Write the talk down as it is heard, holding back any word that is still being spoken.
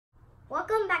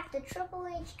Welcome back to Triple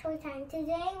H Toy Time.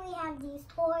 Today we have these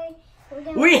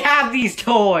toys. We have these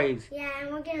toys! Yeah,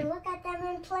 and we're going to look at them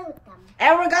and play with them.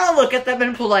 And we're gonna look at them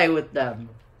and play with them.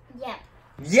 Yeah.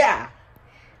 Yeah!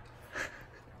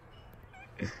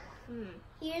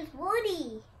 Here's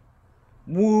Woody.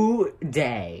 Woo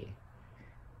Day.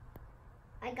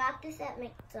 I got this at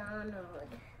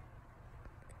McDonald's.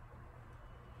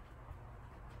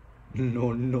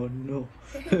 No, no, no.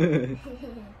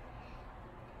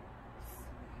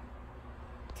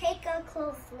 Take a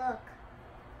close look.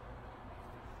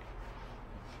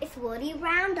 It's Woody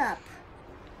Roundup.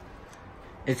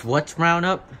 It's what's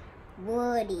Roundup?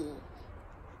 Woody.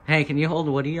 Hey, can you hold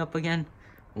Woody up again?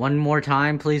 One more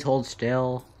time, please hold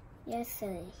still. Yes,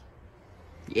 sir.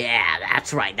 Yeah,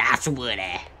 that's right, that's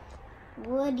Woody.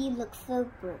 Woody looks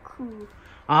super cool.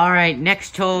 Alright,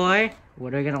 next toy.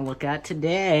 What are we gonna look at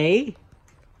today?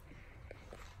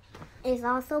 It's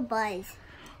also Buzz.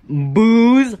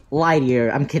 Buzz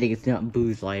Lightyear. I'm kidding, it's not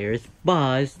Buzz Lightyear, it's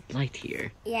Buzz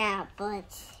Lightyear. Yeah,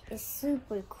 but it's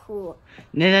super cool.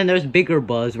 And then there's bigger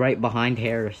Buzz right behind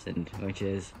Harrison, which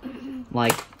is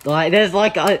like there's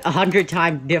like 100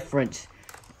 times difference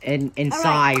in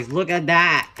size. Right. Look at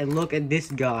that, and look at this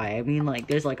guy. I mean, like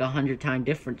there's like 100 times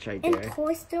difference right there. In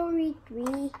Toy Story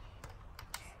 3,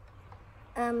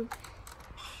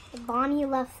 Bonnie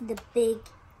left the big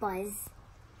Buzz.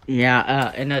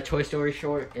 Yeah, in a Toy Story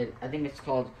short, I think it's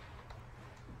called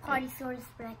Partysaurus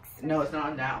Rex. No, it's not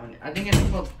on that one. I think it's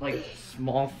called like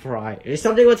Small Fry. It's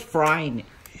something with frying.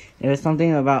 It was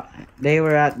something about they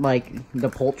were at like the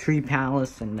poultry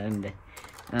palace, and then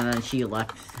she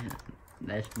left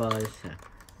this Buzz.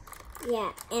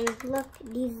 Yeah, and look,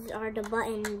 these are the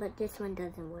buttons, but this one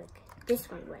doesn't work. This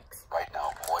one works. Right now,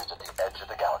 poised at the edge of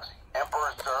the galaxy,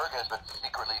 Emperor Zurg has been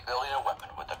secretly building a weapon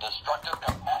with the destructive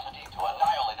capacity to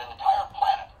annihilate an entire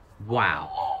planet. Wow.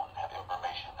 Alone have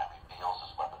information that reveals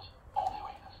his weapon's only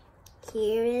weakness.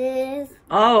 Here is...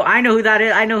 Oh, I know who that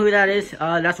is. I know who that is.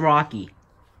 That's Rocky.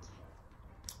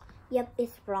 Yep,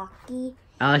 it's Rocky.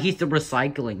 He's the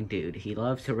recycling dude. He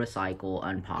loves to recycle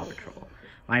on Paw Patrol.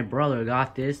 My brother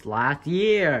got this last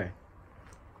year.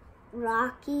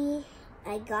 Rocky,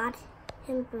 I got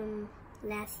him from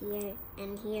last year,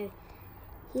 and here,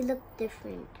 he looked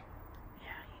different.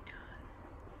 Yeah, he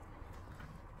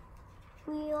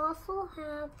does. We also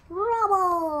have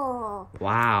Rubble.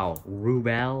 Wow,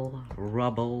 Rubble.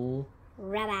 Rubble,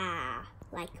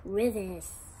 like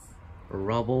rivers.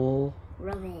 Rubble.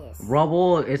 Rivers.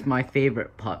 Rubble is my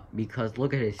favorite pup because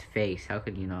look at his face. How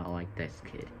could you not like this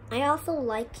kid? I also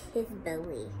like his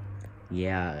belly.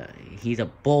 Yeah, he's a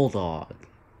bulldog.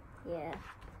 Yeah.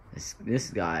 This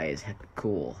guy is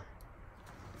cool.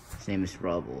 His name is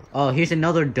Rubble. Oh, here's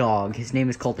another dog. His name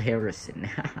is called Harrison.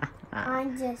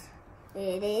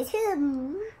 It is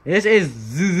him. This is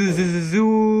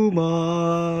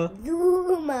Zuma.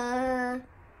 Zuma.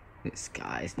 This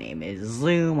guy's name is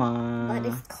Zuma. But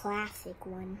it's classic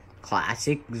one.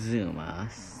 Classic Zuma.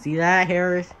 See that,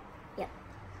 Harris? Yep.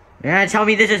 You're gonna tell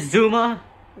me this is Zuma?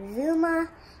 Zuma,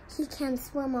 he can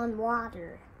swim on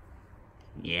water.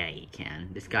 Yeah, he can.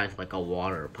 This guy's like a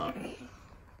water pup.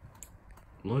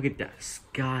 Look at that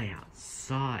sky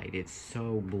outside. It's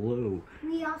so blue.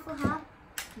 We also have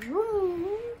Vroom.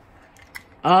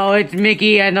 Oh, it's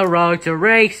Mickey and the Road to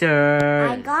Racer.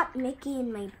 I got Mickey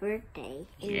in my birthday.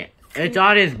 Yeah, it's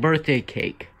on his birthday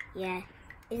cake. Yeah,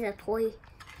 it's a toy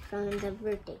from the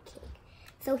birthday cake.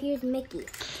 So here's Mickey.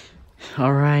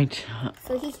 All right.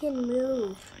 So he can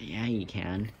move. Yeah, he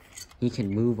can. He can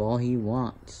move all he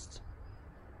wants.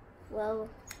 Well,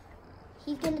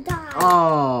 he's gonna die.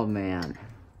 Oh, man.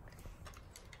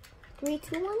 3,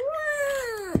 2, 1, run!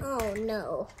 Oh,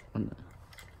 no.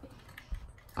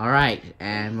 Alright,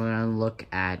 and we're gonna look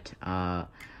at,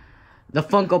 the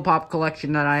Funko Pop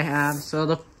collection that I have. So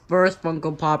the first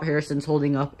Funko Pop Harrison's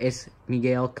holding up is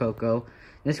Miguel Coco.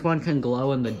 This one can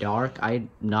glow in the dark. I'm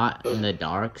not in the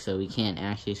dark, so we can't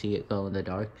actually see it glow in the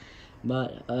dark.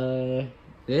 But,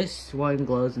 this one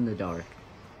glows in the dark.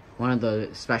 One of the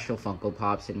special Funko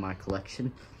Pops in my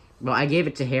collection. But I gave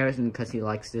it to Harrison because he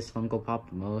likes this Funko Pop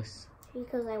the most.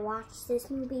 Because I watched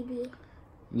this movie.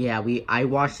 Yeah, I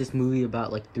watched this movie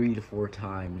about like 3 to 4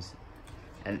 times.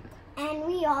 And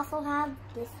we also have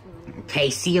this one.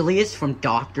 Caecilius from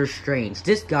Doctor Strange.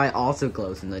 This guy also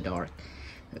glows in the dark.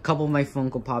 A couple of my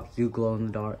Funko Pops do glow in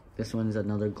the dark. This one's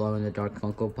another glow in the dark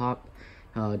Funko Pop.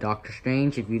 Doctor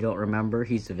Strange, if you don't remember,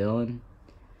 he's the villain.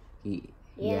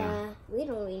 Yeah, we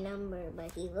don't remember,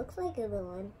 but he looks like a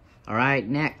villain. Alright,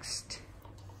 next.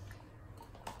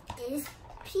 Is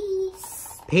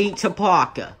Peace. Peter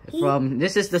Parker.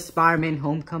 This is the Spider-Man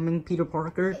Homecoming Peter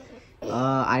Parker.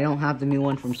 I don't have the new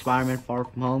one from Spider-Man Far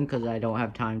From Home because I don't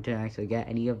have time to actually get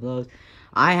any of those.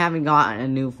 I haven't gotten a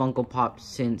new Funko Pop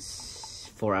since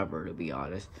forever, to be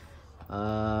honest.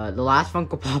 The last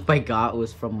Funko Pop I got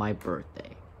was from my birthday.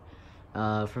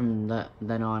 From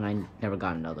then on, I never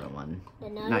got another one.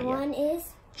 Another one is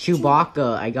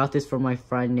Chewbacca. I got this from my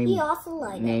friend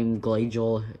named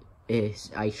Gladiol.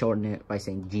 I shortened it by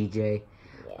saying GJ.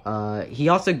 Yeah. He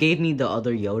also gave me the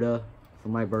other Yoda for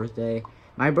my birthday.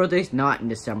 My birthday's not in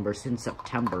December, it's in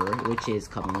September, which is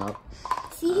coming up.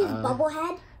 See his bubble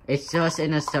head? It's just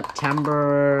in a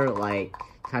September, like,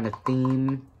 kind of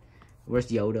theme. Where's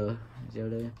Yoda? Is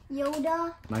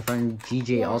Yoda? My friend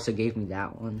GJ also gave me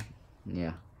that one.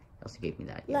 Yeah, he also gave me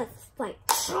that. Yeah. Let's fight.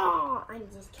 I'm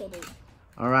just kidding.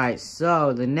 Alright,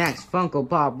 so the next Funko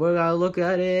Pop we're gonna look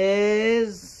at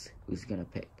is... Who's gonna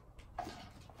pick?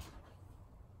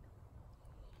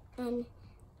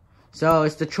 So,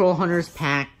 it's the Troll Hunters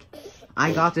pack.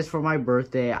 I got this for my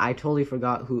birthday. I totally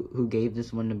forgot who gave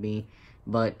this one to me.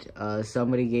 But,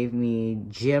 somebody gave me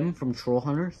Jim from Troll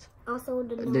Hunters. Also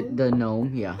the gnome. The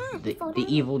gnome, yeah. The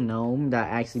evil gnome that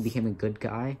actually became a good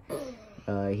guy.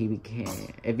 He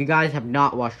became... If you guys have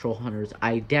not watched Troll Hunters,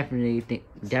 I definitely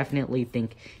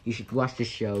think you should watch this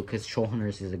show. Because Troll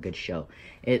Hunters is a good show.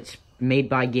 It's made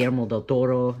by Guillermo del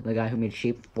Toro. The guy who made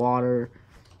Shape of Water.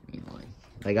 You know,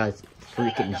 that guy's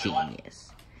freaking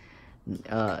genius.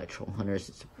 Troll Hunters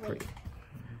is pretty...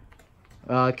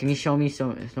 can you show me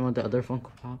some of the other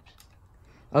Funko Pops?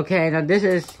 Okay, now this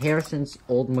is Harrison's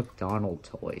old McDonald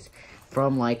toys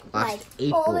from like last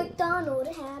April. Old McDonald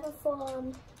had a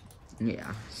farm.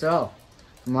 Yeah, so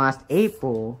from last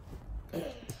April,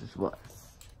 this is what?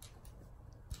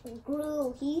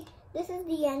 Gru. This is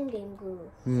the endgame Gru.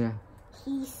 Yeah.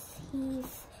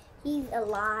 He's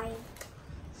alive.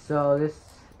 So this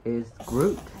is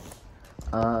Groot.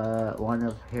 One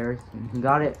of Harrison. He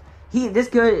got it. This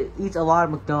guy eats a lot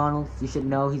of McDonald's. You should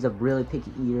know he's a really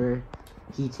picky eater.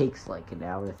 He takes like an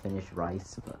hour to finish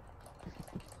rice. But...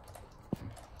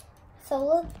 So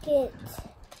look at,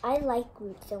 I like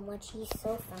Groot so much. He's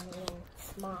so funny and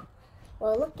smart.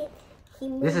 Well, look at, he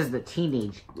moves. This is the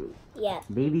teenage Groot. Yeah.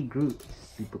 Baby Groot is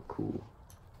super cool.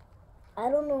 I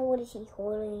don't know what is he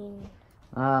holding.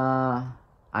 I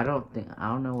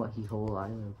don't know what he holds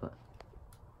either, but.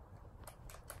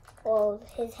 Well,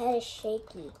 his head is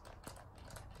shaky.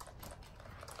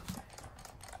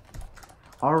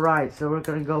 Alright, so we're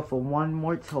gonna go for one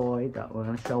more toy that we're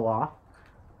gonna show off.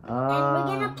 And we're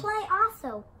gonna play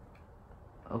also.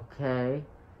 Okay.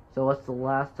 So what's the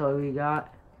last toy we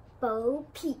got? Bo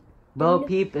Peep. Bo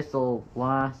Peep is the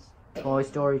last Toy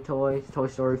Story toys. Toy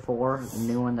Story 4, the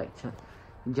new one that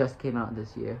just came out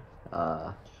this year.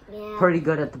 Yeah. Pretty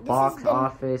good at the box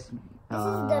office. This is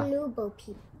the new Bo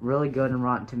Peep. Really good in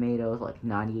Rotten Tomatoes, like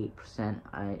 98%.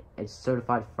 It's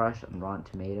certified fresh on Rotten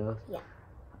Tomatoes. Yeah.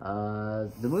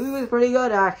 The movie was pretty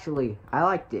good, actually. I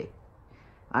liked it.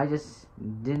 I just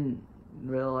didn't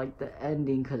really like the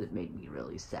ending because it made me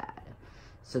really sad.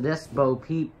 So this Bo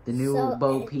Peep, the new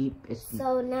Bo Peep, is...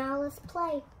 So now let's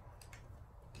play.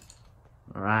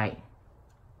 Alright.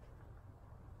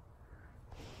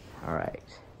 Alright.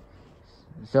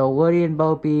 So Woody and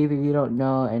Bo Peep, if you don't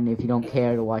know, and if you don't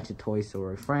care to watch the Toy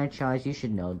Story franchise, you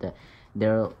should know that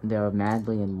they're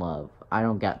madly in love. I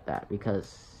don't get that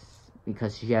because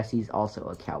Jesse's also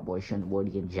a cowboy. Shouldn't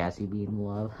Woody and Jesse be in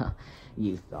love?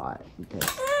 You thought.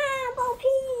 Bo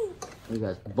Peep!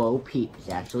 Because Bo Peep is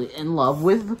actually in love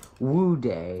with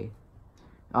Woo-Day.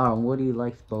 Oh, Woody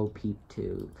likes Bo Peep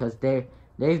too. Because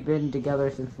they've been together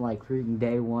since like freaking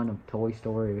day one of Toy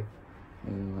Story.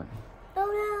 And, like,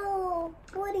 oh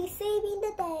no! Woody saving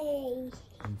the day!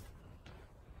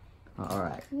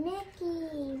 Alright.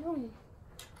 Mickey! Boom.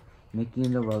 Mickey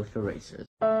and the Roaster Racers.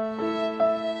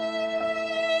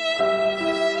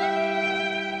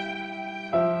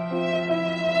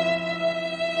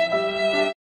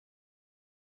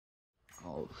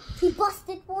 He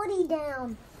busted Woody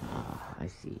down. I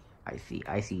see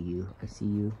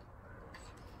you.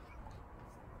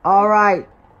 Alright,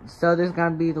 so this is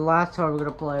gonna be the last toy we're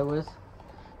gonna play with.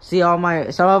 See, some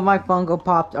of my Funko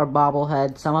Pops are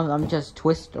bobbleheads, some of them just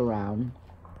twist around.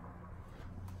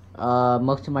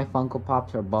 Most of my Funko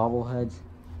Pops are bobbleheads.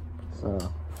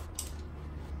 So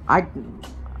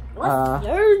What's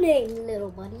your name, little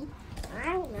buddy?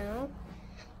 I don't know.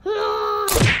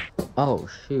 Oh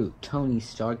shoot, Tony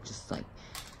Stark just like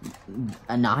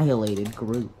annihilated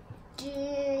Groot.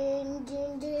 Dun,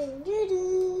 dun, dun, dun,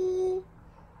 dun.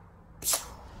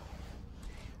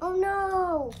 Oh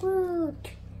no, Groot!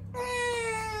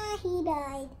 Ah, he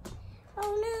died.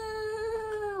 Oh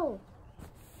no!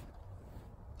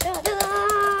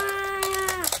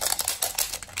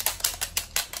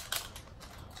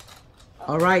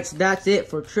 Alright, so that's it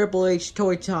for Triple H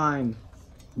Toy Time.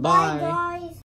 Bye, guys.